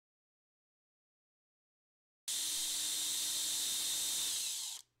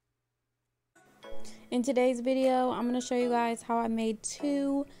In today's video, I'm going to show you guys how I made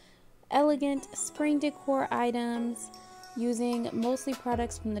two elegant spring decor items using mostly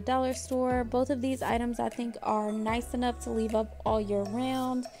products from the dollar store. Both of these items I think are nice enough to leave up all year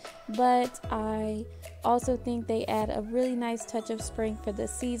round, but I also think they add a really nice touch of spring for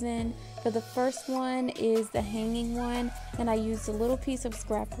this season. For the first one is the hanging one, and I used a little piece of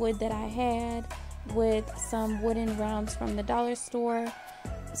scrap wood that I had with some wooden rounds from the dollar store,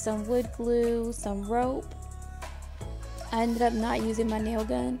 some wood glue, some rope. I ended up not using my nail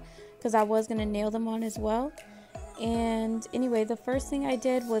gun because I was going to nail them on as well. And anyway, the first thing I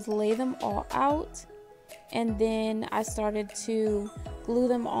did was lay them all out, and then I started to glue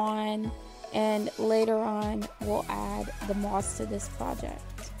them on, and later on we'll add the moss to this project.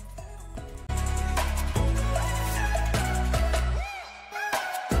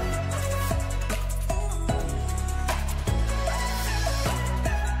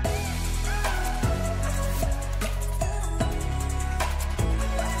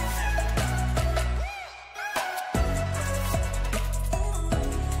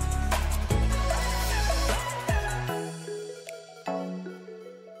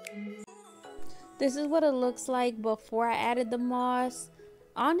 This is what it looks like before I added the moss.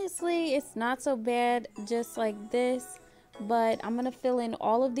 Honestly, it's not so bad just like this, but I'm going to fill in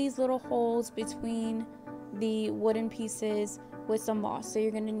all of these little holes between the wooden pieces with some moss. So you're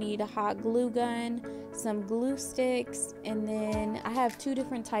going to need a hot glue gun, some glue sticks, and then I have two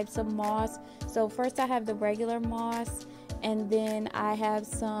different types of moss. So first I have the regular moss, and then I have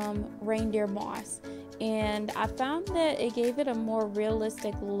some reindeer moss. And I found that it gave it a more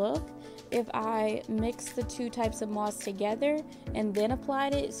realistic look if I mixed the two types of moss together and then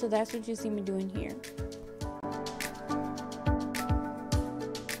applied it. So that's what you see me doing here.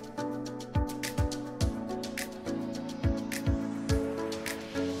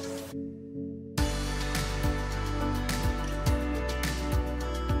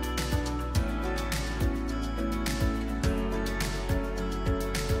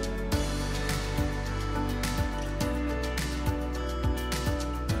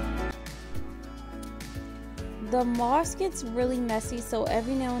 The moss gets really messy, so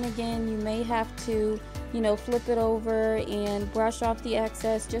every now and again you may have to, flip it over and brush off the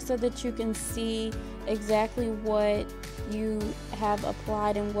excess just so that you can see exactly what you have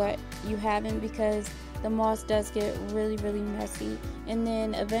applied and what you haven't, because the moss does get really messy. And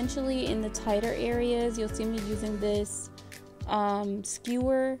then eventually in the tighter areas you'll see me using this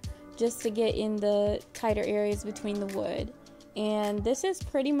skewer just to get in the tighter areas between the wood. And this is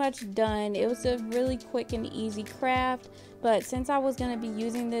pretty much done. It was a really quick and easy craft, but since I was going to be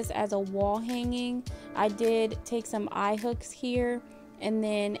using this as a wall hanging, I did take some eye hooks here and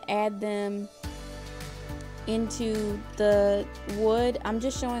then add them into the wood. I'm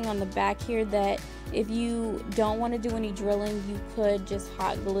just showing on the back here that if you don't want to do any drilling, you could just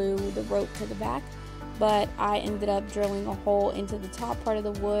hot glue the rope to the back, but I ended up drilling a hole into the top part of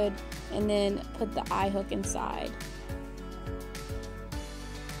the wood and then put the eye hook inside.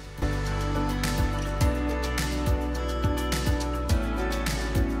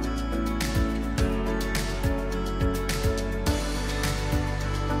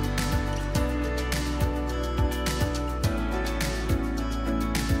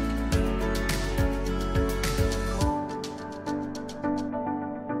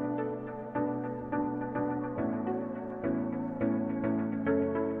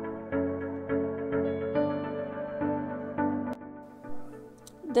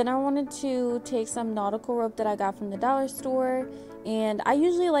 Then I wanted to take some nautical rope that I got from the dollar store, and I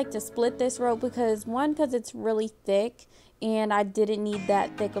usually like to split this rope because it's really thick and I didn't need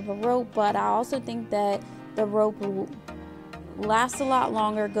that thick of a rope, but I also think that the rope will last a lot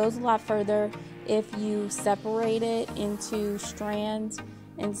longer, goes a lot further if you separate it into strands.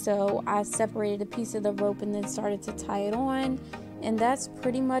 And so I separated a piece of the rope and then started to tie it on, and that's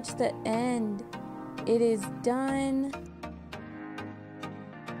pretty much the end. It is done.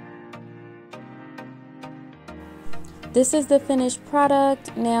 This is the finished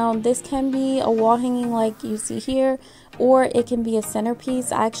product. Now this can be a wall hanging like you see here, or it can be a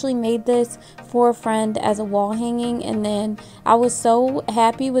centerpiece. I actually made this for a friend as a wall hanging, and then I was so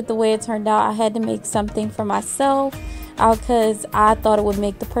happy with the way it turned out, I had to make something for myself because I thought it would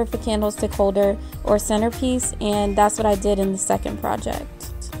make the perfect candlestick holder or centerpiece, and that's what I did in the second project.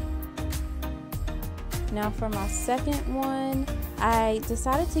 Now for my second one, I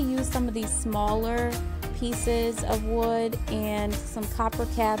decided to use some of these smaller pieces of wood and some copper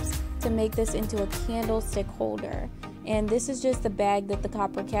caps to make this into a candlestick holder. And this is just the bag that the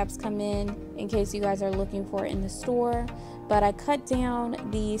copper caps come in case you guys are looking for it in the store. But I cut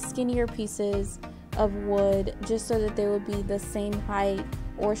down the skinnier pieces of wood just so that they would be the same height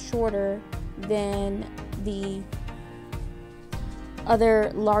or shorter than the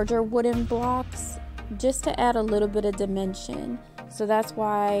other larger wooden blocks, just to add a little bit of dimension. So that's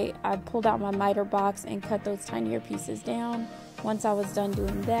why I pulled out my miter box and cut those tinier pieces down. Once I was done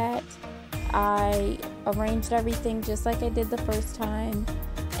doing that, I arranged everything just like I did the first time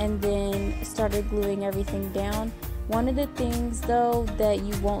and then started gluing everything down. One of the things though that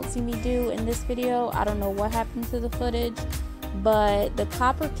you won't see me do in this video, I don't know what happened to the footage, but the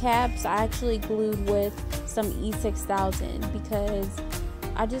copper caps I actually glued with some E6000 because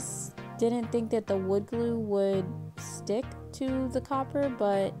I just didn't think that the wood glue would stick to the copper,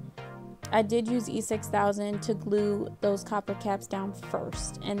 but I did use E6000 to glue those copper caps down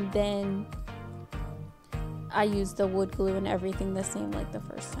first, and then I used the wood glue and everything the same like the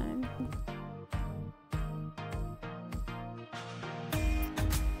first time.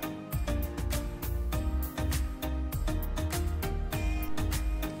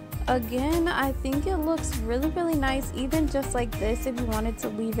 Again, I think it looks really nice, even just like this if you wanted to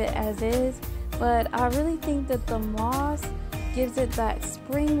leave it as is, but I really think that the moss gives it that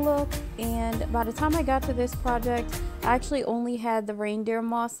spring look. And by the time I got to this project, I actually only had the reindeer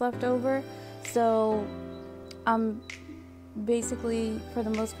moss left over, so I'm basically for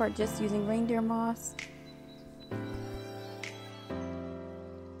the most part just using reindeer moss.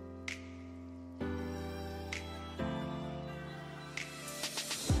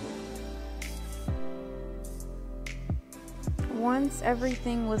 Once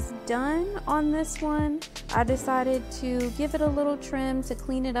everything was done on this one, I decided to give it a little trim to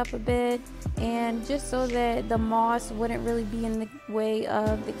clean it up a bit, and just so that the moss wouldn't really be in the way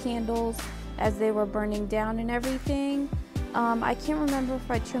of the candles as they were burning down and everything. I can't remember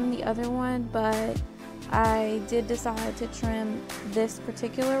if I trimmed the other one, but I did decide to trim this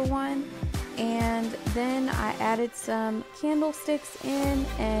particular one, and then I added some candlesticks in,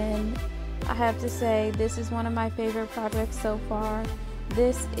 and I have to say this is one of my favorite projects so far.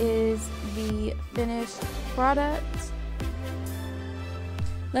 This is the finished product.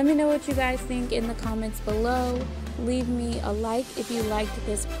 Let me know what you guys think in the comments below. Leave me a like if you liked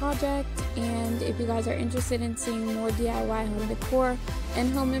this project, and if you guys are interested in seeing more DIY home decor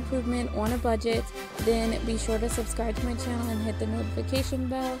and home improvement on a budget, then be sure to subscribe to my channel and hit the notification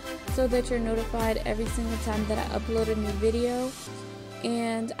bell so that you're notified every single time that I upload a new video.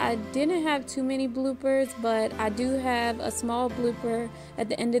 And I didn't have too many bloopers, but I do have a small blooper at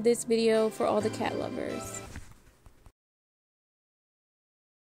the end of this video for all the cat lovers.